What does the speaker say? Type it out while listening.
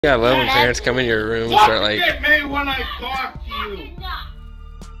Yeah, I love when parents come in your room and start like. Look at me when I talk to you.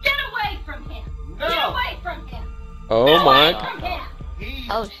 Get away from him. No. Get away from him. Oh Get my. away from him.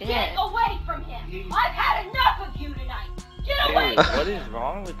 Oh shit. Get away from him. I've had enough of you tonight. Get away. Dude, what is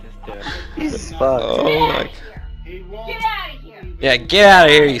wrong with this dude? He's fucked. Oh my. Get out of here. Yeah, get out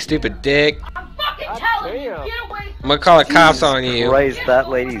of here, you stupid dick. I'm fucking God telling you. damn. Get away I'm gonna call the cops on you. Christ, that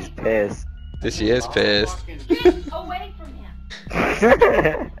lady's pissed. This she is pissed. Get away from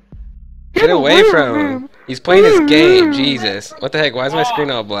him. Get away from him. He's playing his game. Jesus. What the heck? Why is my screen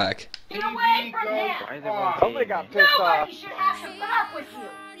all black? Get away from him. Why is everyone Somebody got hating me? pissed off. Nobody should have to fuck with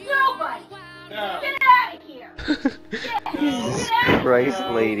you. Nobody. No. Get out of here. Jesus Christ,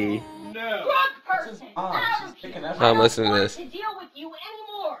 lady. No. Drunk person. Out of here. I'm listening to I this. don't want to deal with you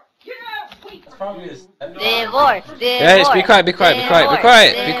anymore. Get out. Wait for Probably me. is. Divorce. Yeah, just be quiet, be quiet, be quiet, be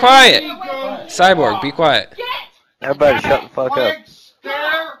quiet, be quiet. Cyborg, be quiet. Get. Everybody shut the fuck up. Quiet stare.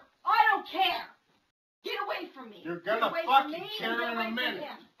 I don't care. Get away from me. You're gonna Get away from fucking me and care get in a away from minute.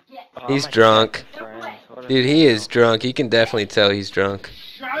 him. Get. Oh, He's my drunk. friends, what Dude, he is drunk. You can definitely tell he's drunk.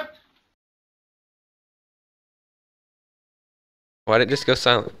 Shut. Why'd it just go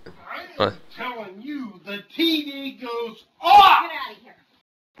silent? I'm What? telling you, the TV goes off.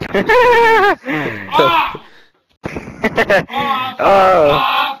 Get out of here. Off. Oh.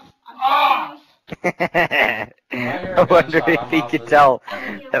 Off. Off. I wonder if he could tell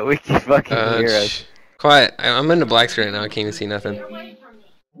that we can fucking hear us. Quiet. I'm in the black screen right now. I can't even see nothing. Get away from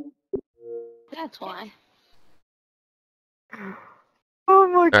me. That's why. Oh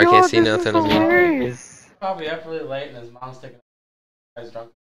my I god, can't see this nothing, is I mean. hilarious. Probably up really late and his mom's taking a guy's drunk.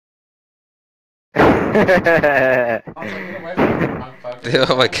 Oh Mom's like, get away from him, drunk fuck.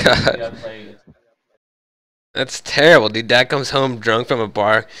 Oh my god. Yeah, play. That's terrible, dude. Dad comes home drunk from a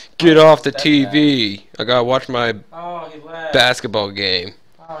bar. Get off the TV. I gotta watch my Oh, he left. basketball game.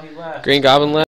 Oh, he left. Green Goblin left.